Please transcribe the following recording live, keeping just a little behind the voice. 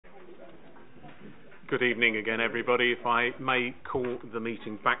Good evening again, everybody. If I may call the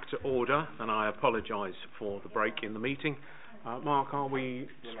meeting back to order, and I apologise for the break in the meeting. Mark, are we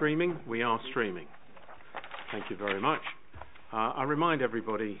streaming? We are streaming. Thank you very much. I remind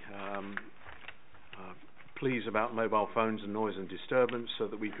everybody, please, about mobile phones and noise and disturbance so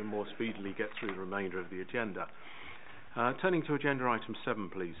that we can more speedily get through the remainder of the agenda. Turning to agenda item 7,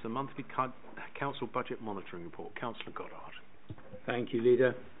 please, the monthly Council Budget Monitoring Report. Councillor Goddard. Thank you,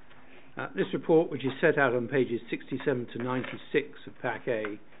 Leader. This report, which is set out on pages 67 to 96 of Pack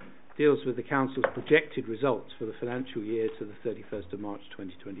A, deals with the Council's projected results for the financial year to the 31st of March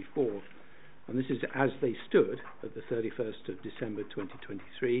 2024, and this is as they stood at the 31st of December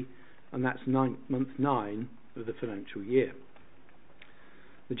 2023, and that's month 9 of the financial year.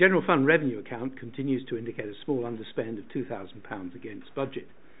 The General Fund revenue account continues to indicate a small underspend of £2,000 against budget.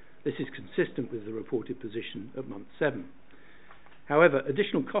 This is consistent with the reported position at month 7. However,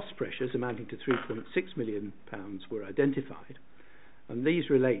 additional cost pressures amounting to £3.6 million were identified, and these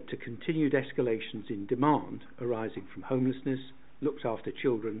relate to continued escalations in demand arising from homelessness, looked after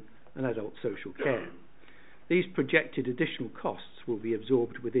children and adult social care. These projected additional costs will be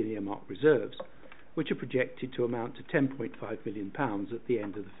absorbed within earmarked reserves, which are projected to amount to £10.5 million at the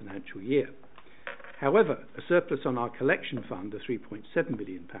end of the financial year. However, a surplus on our collection fund of £3.7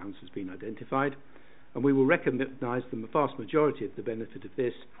 million has been identified, and we will recognise the vast majority of the benefit of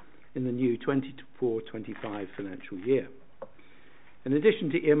this in the new 24-25 financial year. In addition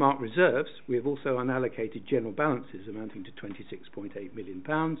to earmarked reserves, we have also unallocated general balances amounting to £26.8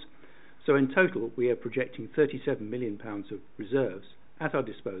 million, so in total we are projecting £37 million of reserves at our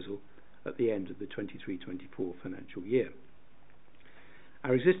disposal at the end of the 23-24 financial year.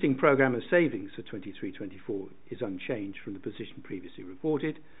 Our existing programme of savings for 23-24 is unchanged from the position previously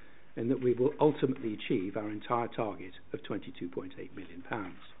reported, and that we will ultimately achieve our entire target of £22.8 million.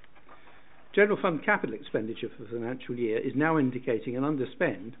 General Fund capital expenditure for the financial year is now indicating an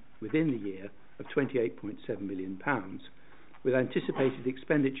underspend within the year of £28.7 million, with anticipated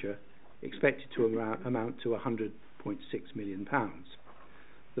expenditure expected to amount to £100.6 million.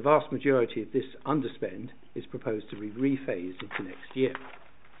 The vast majority of this underspend is proposed to be rephased into next year.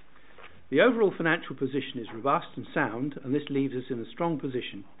 The overall financial position is robust and sound, and this leaves us in a strong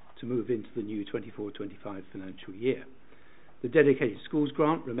position to move into the new 24-25 financial year. The dedicated schools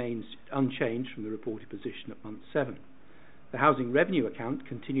grant remains unchanged from the reported position at month 7. The housing revenue account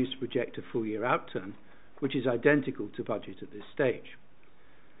continues to project a full year outturn, which is identical to budget at this stage.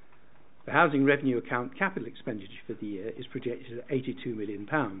 The housing revenue account capital expenditure for the year is projected at £82 million,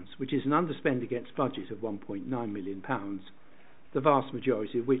 which is an underspend against budget of £1.9 million, the vast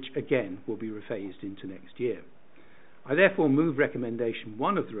majority of which again will be rephased into next year. I therefore move recommendation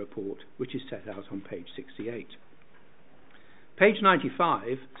 1 of the report, which is set out on page 68. Page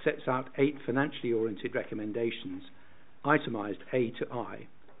 95 sets out 8 financially oriented recommendations, itemised A to I,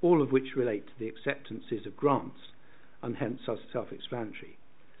 all of which relate to the acceptances of grants, and hence are self-explanatory.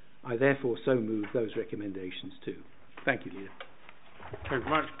 I therefore so move those recommendations too. Thank you, Leader. Thank you very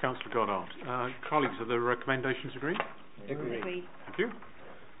much, Councillor Goddard. Colleagues, are the recommendations agreed? Agreed. Thank you.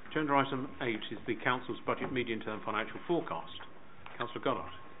 Agenda item 8 is the Council's Budget Medium-Term Financial Forecast. Councillor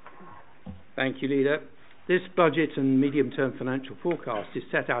Goddard. Thank you, Leader. This Budget and Medium-Term Financial Forecast is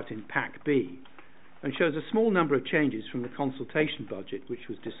set out in Pack B and shows a small number of changes from the consultation budget which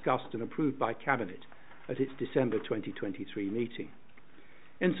was discussed and approved by Cabinet at its December 2023 meeting.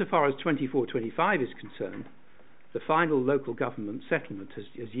 Insofar as 24-25 is concerned, the final local government settlement has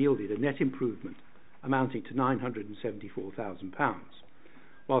yielded a net improvement amounting to £974,000.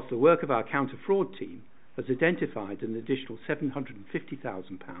 Whilst the work of our counter-fraud team has identified an additional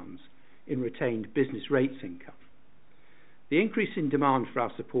 £750,000 in retained business rates income. The increase in demand for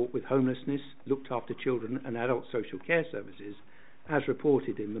our support with homelessness, looked after children and adult social care services, as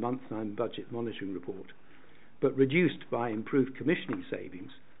reported in the month 9 budget monitoring report, but reduced by improved commissioning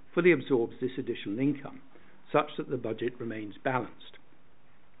savings, fully absorbs this additional income, such that the budget remains balanced.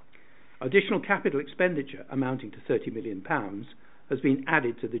 Additional capital expenditure amounting to £30 million has been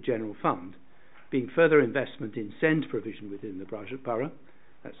added to the General Fund, being further investment in SEND provision within the Borough,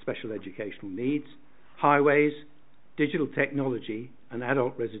 that's special educational needs, highways, digital technology and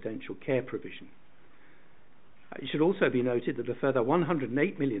adult residential care provision. It should also be noted that a further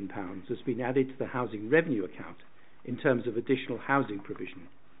 £108 million has been added to the housing revenue account in terms of additional housing provision.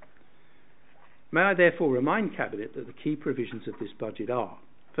 May I therefore remind Cabinet that the key provisions of this budget are,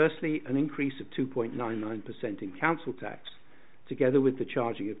 firstly, an increase of 2.99% in council tax, together with the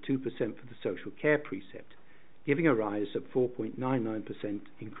charging of 2% for the social care precept, giving a rise of 4.99%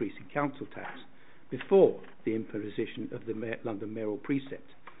 increase in council tax before the imposition of the London mayoral precept,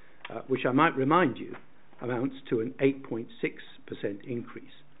 which I might remind you amounts to an 8.6% increase,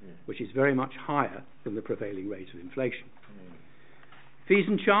 which is very much higher than the prevailing rate of inflation. Fees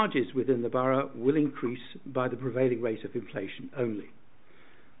and charges within the borough will increase by the prevailing rate of inflation only.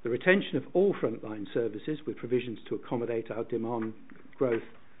 The retention of all frontline services with provisions to accommodate our demand growth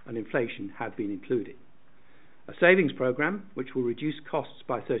and inflation have been included. A savings programme which will reduce costs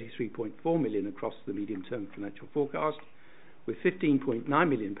by £33.4 million across the medium-term financial forecast, with £15.9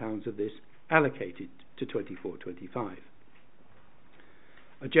 million of this allocated to 24-25.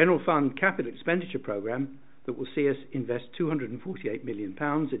 A general fund capital expenditure programme that will see us invest £248 million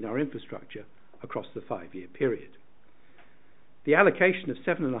in our infrastructure across the 5-year period. The allocation of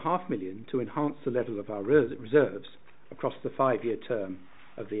 £7.5 million to enhance the level of our reserves across the 5-year term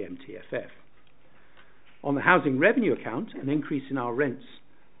of the MTFF. On the housing revenue account, an increase in our rents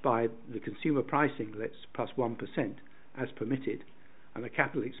by the consumer price index plus 1% as permitted, and a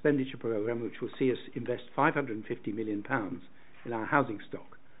capital expenditure programme which will see us invest £550 million in our housing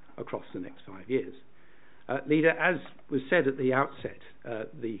stock across the next 5 years. Leader, as was said at the outset,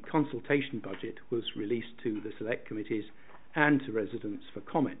 the consultation budget was released to the select committees and to residents for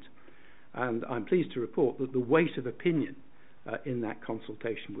comment. And I'm pleased to report that the weight of opinion in that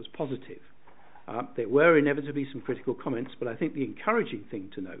consultation was positive. There were inevitably some critical comments, but I think the encouraging thing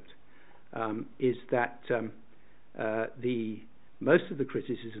to note is that most of the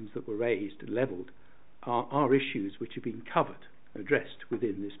criticisms that were raised and levelled are issues which have been covered, addressed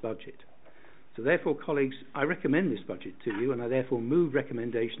within this budget. So therefore, colleagues, I recommend this budget to you, and I therefore move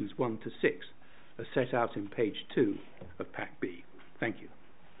recommendations 1 to 6 as set out in page 2 of Pack B. Thank you.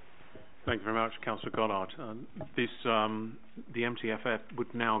 Thank you very much, Councillor Goddard. The MTFF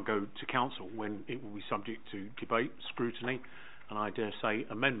would now go to Council when it will be subject to debate, scrutiny, and I dare say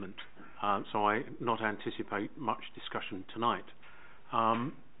amendment. So I not anticipate much discussion tonight.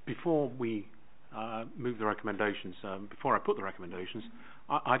 Before we move the recommendations, before I put the recommendations,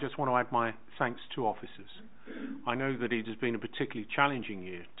 I just want to add my thanks to officers. I know that it has been a particularly challenging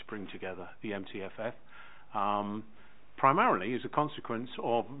year to bring together the MTFF, primarily as a consequence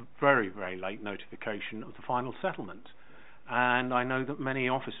of very, very late notification of the final settlement. And I know that many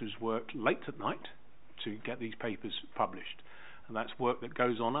officers worked late at night to get these papers published. And that's work that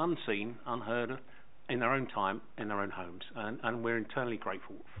goes on unseen, unheard of, in their own time, in their own homes. And we're eternally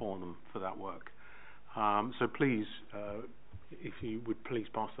grateful for them for that work. So please, if you would please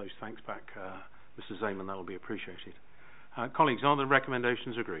pass those thanks back, Mr. Zeman, that will be appreciated. Colleagues, are the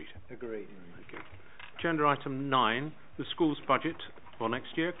recommendations agreed? Agreed. Okay. Agenda item 9, the schools budget for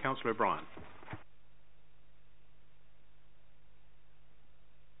next year. Councillor O'Brien.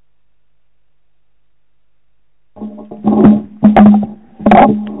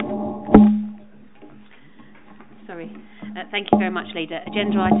 Thank you very much, Leader.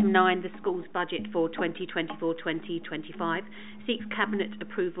 Agenda item 9, the schools budget for 2024-2025, seeks Cabinet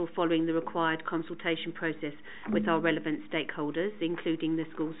approval following the required consultation process with our relevant stakeholders, including the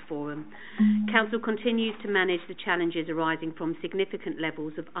Schools Forum. Council continues to manage the challenges arising from significant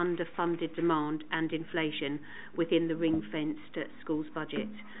levels of underfunded demand and inflation within the ring-fenced schools budget.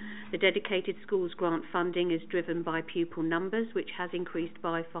 The dedicated schools grant funding is driven by pupil numbers, which has increased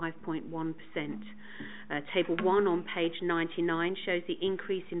by 5.1%. Table 1 on page 99 shows the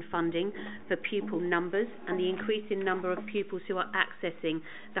increase in funding for pupil numbers and the increase in number of pupils who are accessing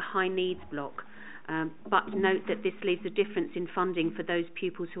the high needs block. But note that this leaves a difference in funding for those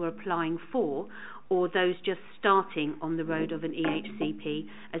pupils who are applying for or those just starting on the road of an EHCP,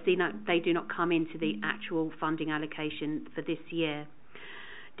 as they do not come into the actual funding allocation for this year.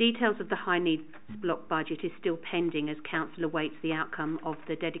 Details of the high needs block budget is still pending as Council awaits the outcome of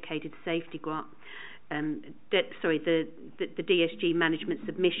the dedicated safety grant. The DSG management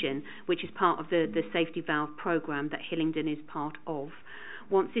submission, which is part of the safety valve programme that Hillingdon is part of.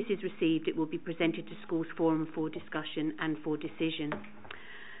 Once this is received, it will be presented to Schools Forum for discussion and for decision.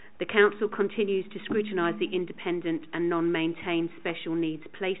 The Council continues to scrutinise the independent and non-maintained special needs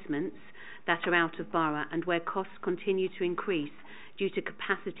placements that are out of Borough and where costs continue to increase due to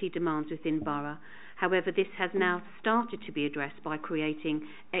capacity demands within Borough. However, this has now started to be addressed by creating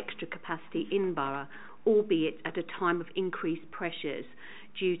extra capacity in Borough, albeit at a time of increased pressures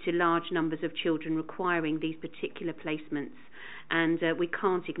due to large numbers of children requiring these particular placements. And we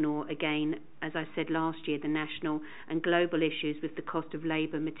can't ignore, again, as I said last year, the national and global issues with the cost of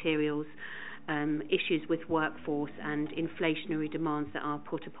labour, materials, issues with workforce and inflationary demands that are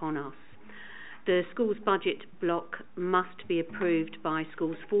put upon us. The schools budget block must be approved by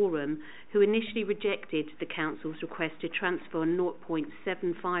Schools Forum, who initially rejected the council's request to transfer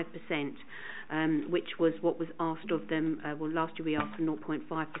 0.75%, which was what was asked of them. Last year we asked for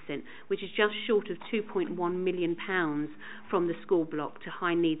 0.5%, which is just short of £2.1 million from the school block to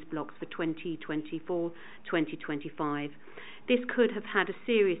high needs blocks for 2024-2025. This could have had a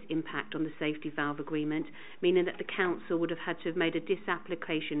serious impact on the safety valve agreement, meaning that the council would have had to have made a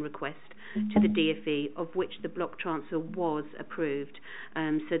disapplication request to the DfE, of which the block transfer was approved.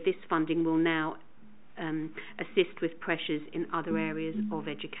 So this funding will now assist with pressures in other areas of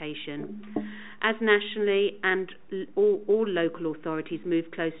education. As nationally and all local authorities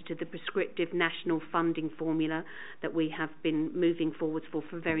move closer to the prescriptive national funding formula that we have been moving forwards for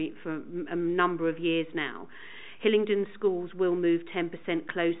a number of years now, Hillingdon schools will move 10%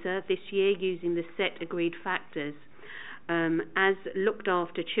 closer this year using the set agreed factors. As looked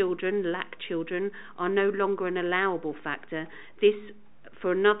after children, LAC children, are no longer an allowable factor, this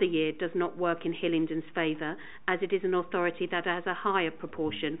for another year does not work in Hillingdon's favour, as it is an authority that has a higher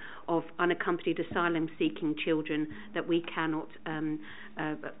proportion of unaccompanied asylum-seeking children that we cannot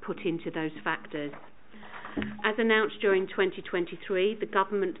put into those factors. As announced during 2023, the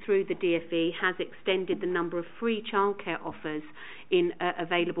government through the DfE has extended the number of free childcare offers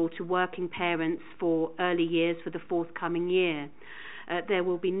available to working parents for early years for the forthcoming year. There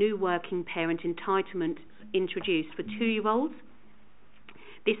will be new working parent entitlements introduced for 2-year-olds.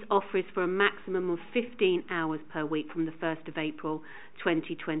 This offer is for a maximum of 15 hours per week from the 1st of April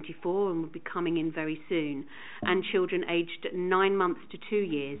 2024 and will be coming in very soon. And children aged 9 months to 2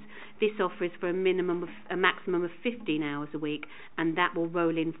 years. This offer is for a maximum of 15 hours a week, and that will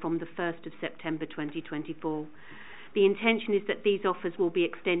roll in from the 1st of September 2024. The intention is that these offers will be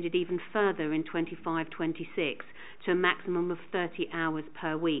extended even further in 25-26 to a maximum of 30 hours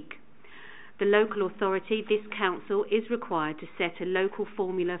per week. The local authority, this council, is required to set a local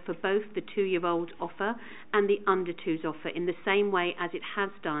formula for both the 2-year-old offer and the under-2s offer in the same way as it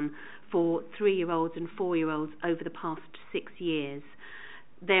has done for 3-year-olds and 4-year-olds over the past 6 years.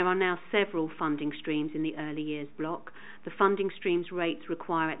 There are now several funding streams in the early years block. The funding streams rates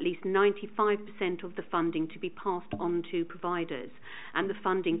require at least 95% of the funding to be passed on to providers, and the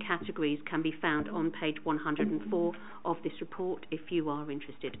funding categories can be found on page 104 of this report if you are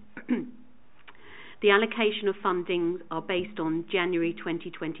interested. The allocation of funding are based on January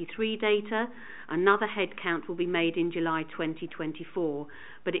 2023 data. Another headcount will be made in July 2024,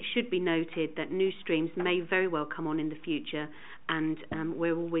 but it should be noted that new streams may very well come on in the future, and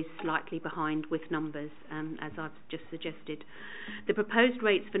we're always slightly behind with numbers, as I've just suggested. The proposed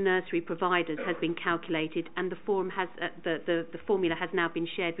rates for nursery providers has been calculated, and the formula has now been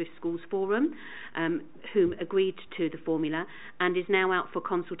shared with Schools Forum, whom agreed to the formula, and is now out for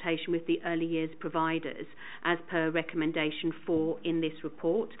consultation with the early years providers, as per recommendation 4 in this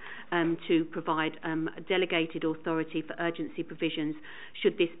report, to provide a delegated authority for urgency provisions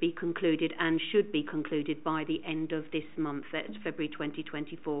should this be concluded, and should be concluded by the end of this month, that's February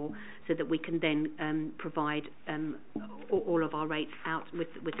 2024, so that we can then provide all of our rates out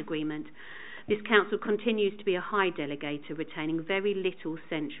with agreement. This council continues to be a high delegator, retaining very little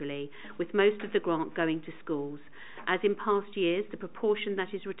centrally, with most of the grant going to schools. As in past years, the proportion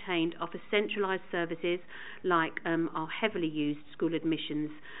that is retained are for centralised services like our heavily used school admissions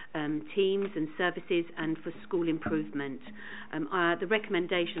teams and services, and for school improvement. The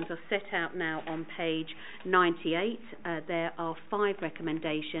recommendations are set out now on page 98. There are 5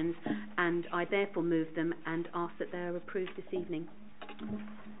 recommendations, and I therefore move them and ask that they are approved this evening.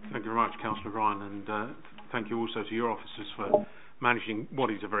 Thank you very much, Councillor Ryan, and thank you also to your officers for managing what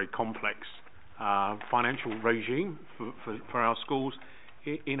is a very complex financial regime for our schools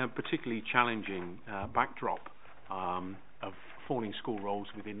in a particularly challenging backdrop of falling school rolls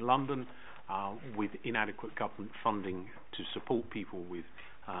within London, with inadequate government funding to support people with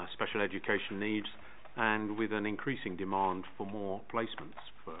special education needs, and with an increasing demand for more placements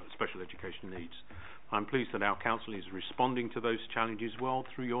for special education needs. I'm pleased that our council is responding to those challenges well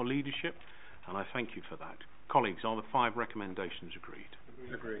through your leadership, and I thank you for that. Colleagues, are the 5 recommendations agreed?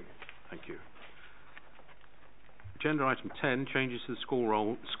 Agreed. Thank you. Agenda item 10, changes to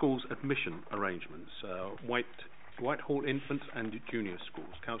the schools admission arrangements. Whitehall Infant and Junior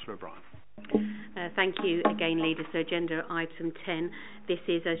Schools. Councillor O'Brien. Thank you again, Leader. So agenda item 10, this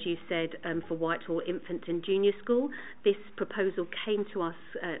is, as you said, for Whitehall Infant and Junior School. This proposal came to us,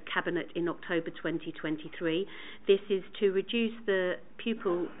 Cabinet, in October 2023. This is to reduce the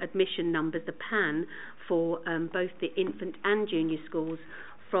pupil admission numbers, the PAN, for both the infant and junior schools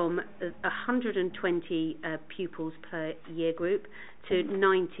from 120 pupils per year group to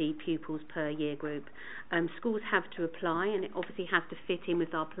 90 pupils per year group. Schools have to apply, and it obviously has to fit in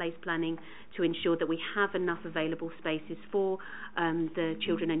with our place planning to ensure that we have enough available spaces for the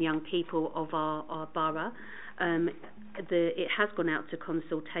children and young people of our borough. It has gone out to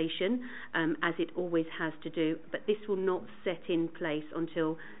consultation, as it always has to do, but this will not set in place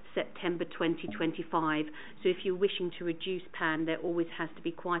until September 2025. So if you're wishing to reduce PAN, there always has to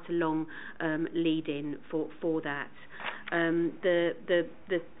be quite a long lead-in for that. The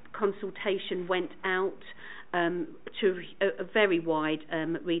consultation went out to a very wide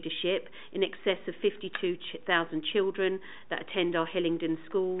readership, in excess of 52,000 children that attend our Hillingdon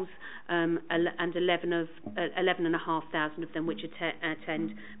schools, and 11,500 of them which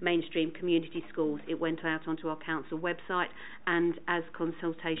attend mainstream community schools. It went out onto our council website, and as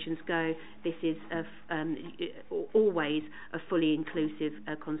consultations go, this is always a fully inclusive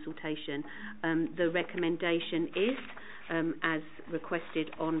consultation. The recommendation is, as requested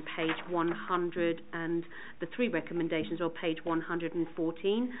on page 100, and the three recommendations are on page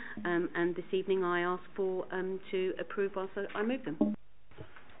 114, and this evening I ask for to approve, also I move them.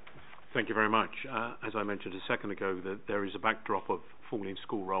 Thank you very much. As I mentioned a second ago, that there is a backdrop of falling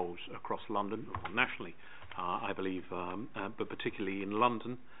school rolls across London, or nationally, I believe, but particularly in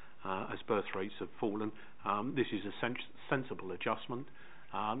London, as birth rates have fallen. This is a sensible adjustment.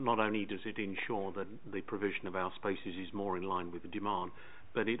 Not only does it ensure that the provision of our spaces is more in line with the demand,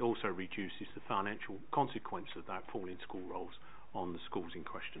 but it also reduces the financial consequence of that fall in school rolls on the schools in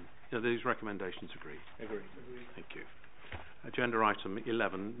question. Are these recommendations agreed? Agreed. Thank you. Agenda item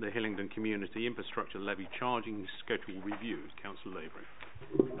 11, the Hillingdon Community Infrastructure Levy Charging Schedule Review. Councillor Levy.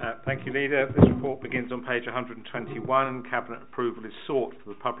 Thank you, Leader. This report begins on page 121. Cabinet approval is sought for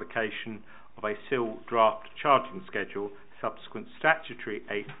the publication of a SIL draft charging schedule, subsequent statutory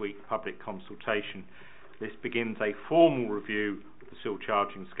 8-week public consultation. This begins a formal review of the SIL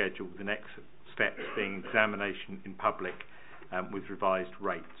charging schedule, with the next steps being examination in public with revised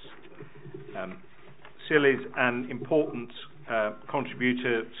rates. SIL is an important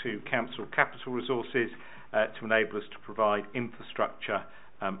contributor to council capital resources to enable us to provide infrastructure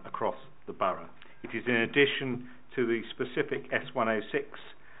across the borough. It is in addition to the specific S106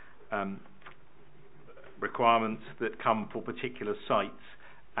 requirements that come for particular sites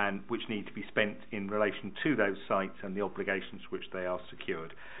and which need to be spent in relation to those sites and the obligations which they are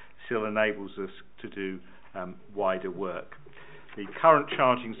secured. SIL enables us to do wider work. The current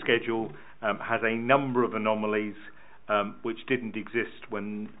charging schedule has a number of anomalies which didn't exist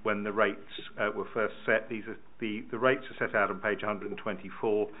when the rates were first set. The rates are set out on page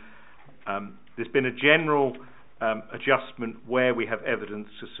 124. There's been a general adjustment where we have evidence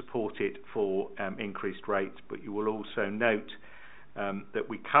to support it for increased rates, but you will also note that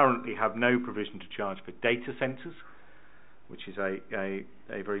we currently have no provision to charge for data centres, which is a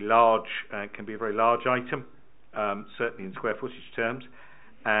very large, can be a very large item, certainly in square footage terms,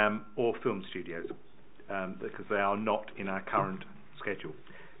 or film studios, because they are not in our current schedule.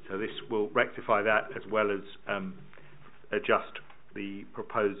 So this will rectify that, as well as adjust the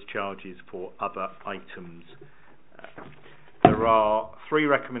proposed charges for other items. There are 3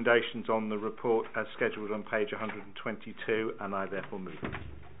 recommendations on the report as scheduled on page 122, and I therefore move them.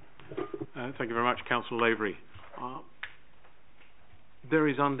 Thank you very much, Councillor Lavery. There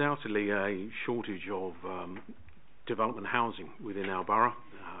is undoubtedly a shortage of development housing within our borough.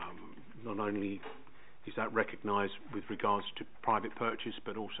 Not only is that recognised with regards to private purchase,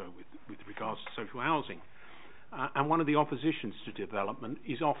 but also with regards to social housing. And one of the oppositions to development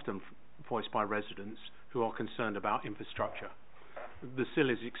is often voiced by residents who are concerned about infrastructure. The SIL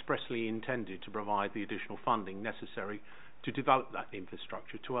is expressly intended to provide the additional funding necessary to develop that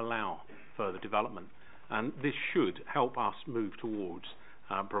infrastructure to allow further development. And this should help us move towards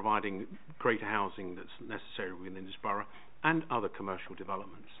providing greater housing that's necessary within this borough and other commercial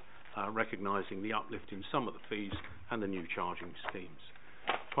developments, recognising the uplift in some of the fees and the new charging schemes.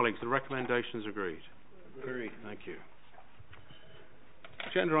 Colleagues, the recommendations agreed? Agreed. Thank you.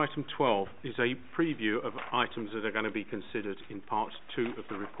 Agenda item 12 is a preview of items that are going to be considered in part 2 of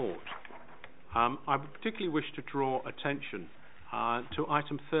the report. I particularly wish to draw attention to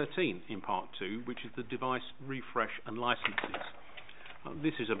item 13 in part 2, which is the device refresh and licences.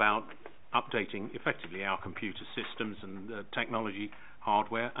 This is about updating effectively our computer systems and technology,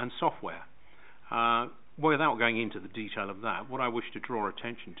 hardware and software. Without going into the detail of that, what I wish to draw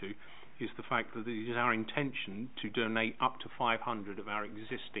attention to is the fact that it is our intention to donate up to 500 of our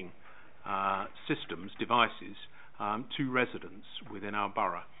existing systems, devices, to residents within our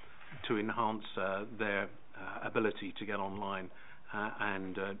borough to enhance their ability to get online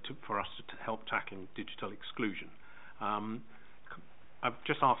for us to help tackle digital exclusion. I've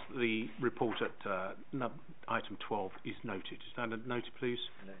just asked that the report at item 12 is noted. Is that noted, please?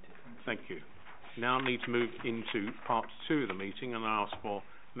 Noted. Thank you. Now I need to move into part 2 of the meeting, and I ask for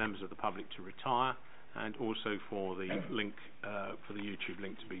members of the public to retire, and also for the link, for the YouTube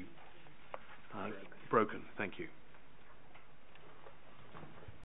link to be broken. Thank you.